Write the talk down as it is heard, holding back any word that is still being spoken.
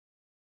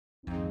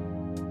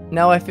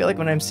Now, I feel like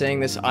when I'm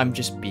saying this, I'm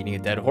just beating a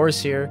dead horse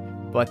here,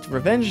 but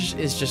revenge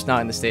is just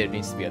not in the state it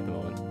needs to be at the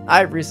moment.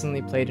 I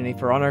recently played in a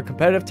For Honor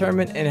competitive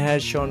tournament, and it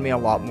has shown me a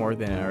lot more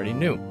than I already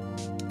knew.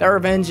 That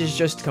revenge is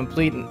just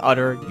complete and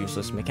utter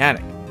useless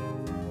mechanic.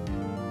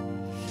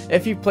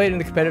 If you've played in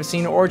the competitive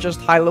scene or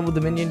just high-level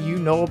Dominion, you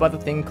know about the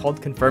thing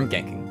called confirmed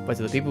ganking, but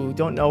to the people who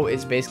don't know,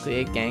 it's basically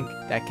a gank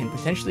that can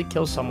potentially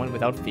kill someone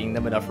without feeding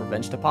them enough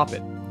revenge to pop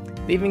it,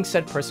 leaving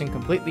said person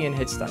completely in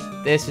hit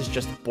stun. This is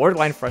just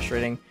borderline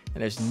frustrating,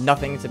 and there's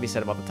nothing to be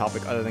said about the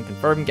topic other than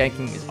confirmed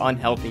ganking is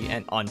unhealthy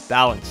and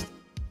unbalanced.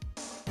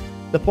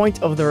 The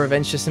point of the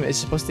revenge system is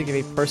supposed to give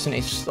a person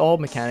a stall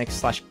mechanic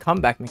slash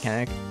comeback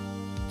mechanic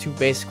to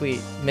basically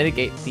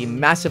mitigate the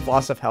massive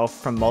loss of health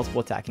from multiple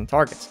attacking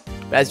targets.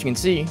 But as you can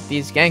see,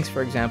 these ganks,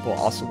 for example,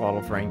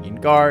 Ocelotl,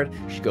 Varangian Guard,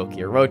 Shigoki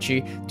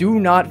Orochi, do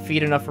not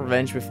feed enough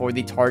revenge before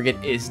the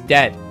target is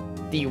dead.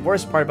 The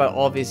worst part about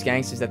all of these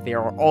ganks is that they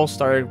are all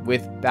started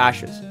with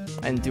bashes,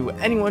 and to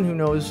anyone who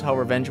knows how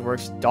revenge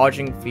works,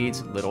 dodging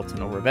feeds little to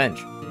no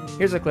revenge.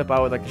 Here's a clip I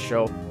would like to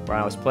show where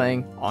I was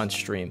playing on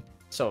stream.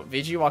 So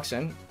VG walks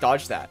in,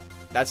 dodge that.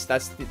 That's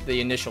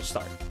the initial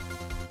start.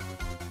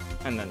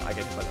 And then I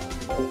get hit by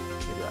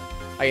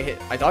that.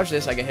 I dodge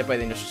this, I get hit by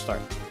the initial start.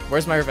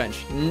 Where's my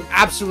revenge?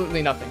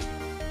 Absolutely nothing.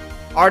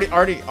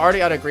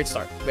 Already at a great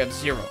start. We have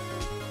 0.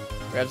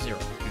 We have 0.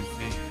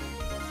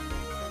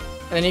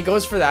 And then he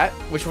goes for that,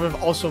 which would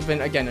have also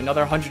been, again,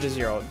 another 100 to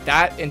 0.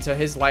 That into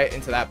his light,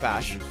 into that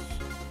bash.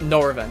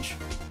 No revenge.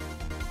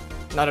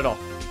 Not at all.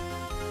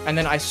 And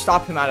then I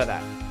stop him out of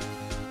that.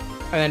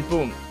 And then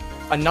boom.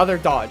 Another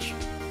dodge.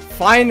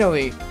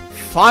 Finally,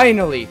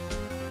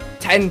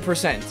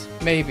 10%,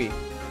 maybe.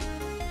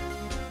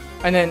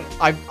 And then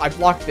I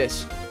block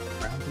this.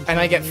 And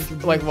I get,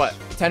 like, what?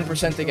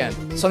 10% again.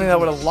 Something that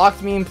would have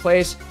locked me in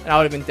place, and I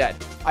would have been dead.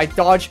 I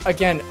dodge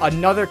again,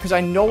 another, because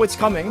I know it's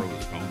coming.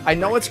 I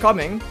know it's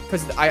coming,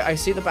 because I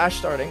see the bash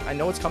starting. I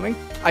know it's coming.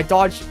 I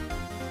dodge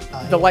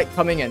the light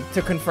coming in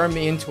to confirm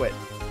me into it.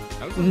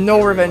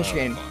 No revenge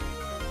gain.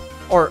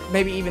 Or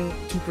maybe even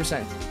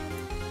 2%.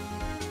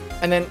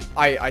 And then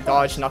I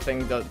dodge,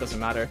 nothing, doesn't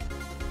matter.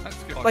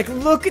 Like,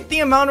 look at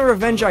the amount of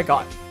revenge I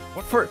got.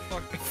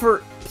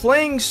 For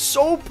playing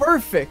so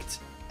perfect.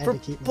 For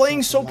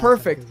playing so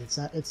perfect.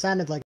 It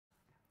sounded like...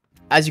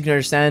 As you can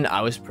understand,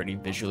 I was pretty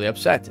visually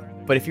upset.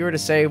 But if you were to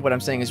say what I'm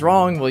saying is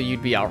wrong, well,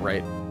 you'd be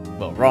outright,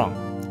 well, wrong.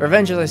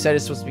 Revenge, as I said,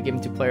 is supposed to be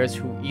given to players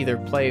who either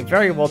play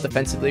very well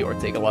defensively or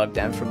take a lot of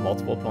damage from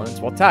multiple opponents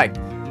while tagged.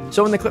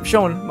 So in the clip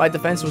shown, my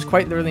defense was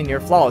quite literally near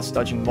flawless,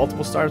 dodging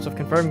multiple startups of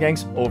confirmed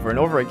ganks over and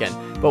over again.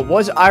 But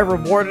was I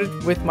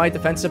rewarded with my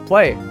defensive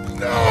play?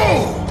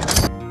 No!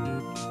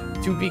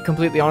 To be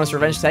completely honest,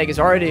 revenge tag is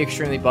already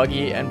extremely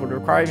buggy and would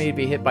require me to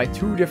be hit by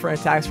 2 different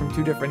attacks from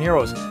 2 different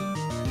heroes.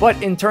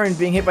 But in turn,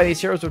 being hit by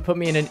these heroes would put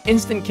me in an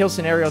instant kill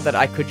scenario that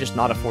I could just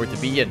not afford to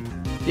be in.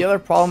 The other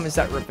problem is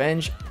that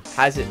revenge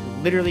has it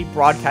literally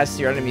broadcast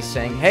to your enemies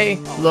saying, hey,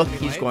 look,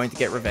 he's going to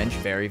get revenge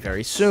very,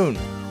 very soon.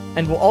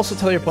 And will also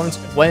tell your opponents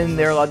when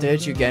they're allowed to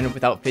hit you again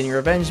without feeding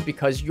revenge,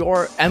 because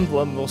your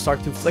emblem will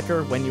start to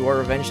flicker when you are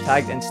revenge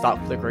tagged and stop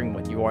flickering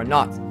when you are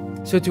not.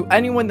 So to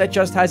anyone that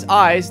just has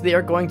eyes, they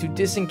are going to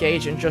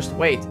disengage and just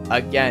wait.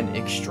 Again,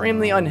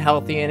 extremely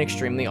unhealthy and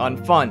extremely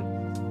unfun.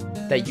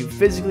 That you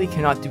physically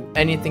cannot do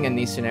anything in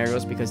these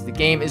scenarios because the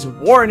game is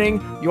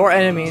warning your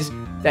enemies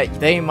that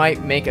they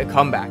might make a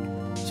comeback.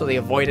 So they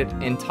avoid it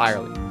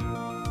entirely.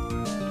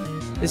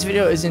 This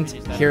video isn't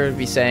here to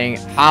be saying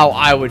how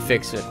I would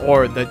fix it,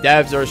 or the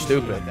devs are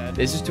stupid.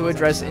 This is to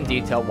address in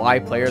detail why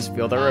players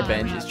feel that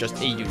revenge is just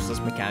a useless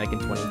mechanic in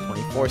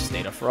 2024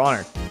 State of For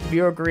Honor. If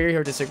you agree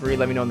or disagree,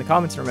 let me know in the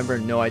comments, and remember,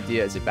 no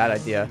idea is a bad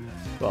idea.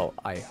 Well,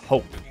 I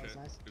hope.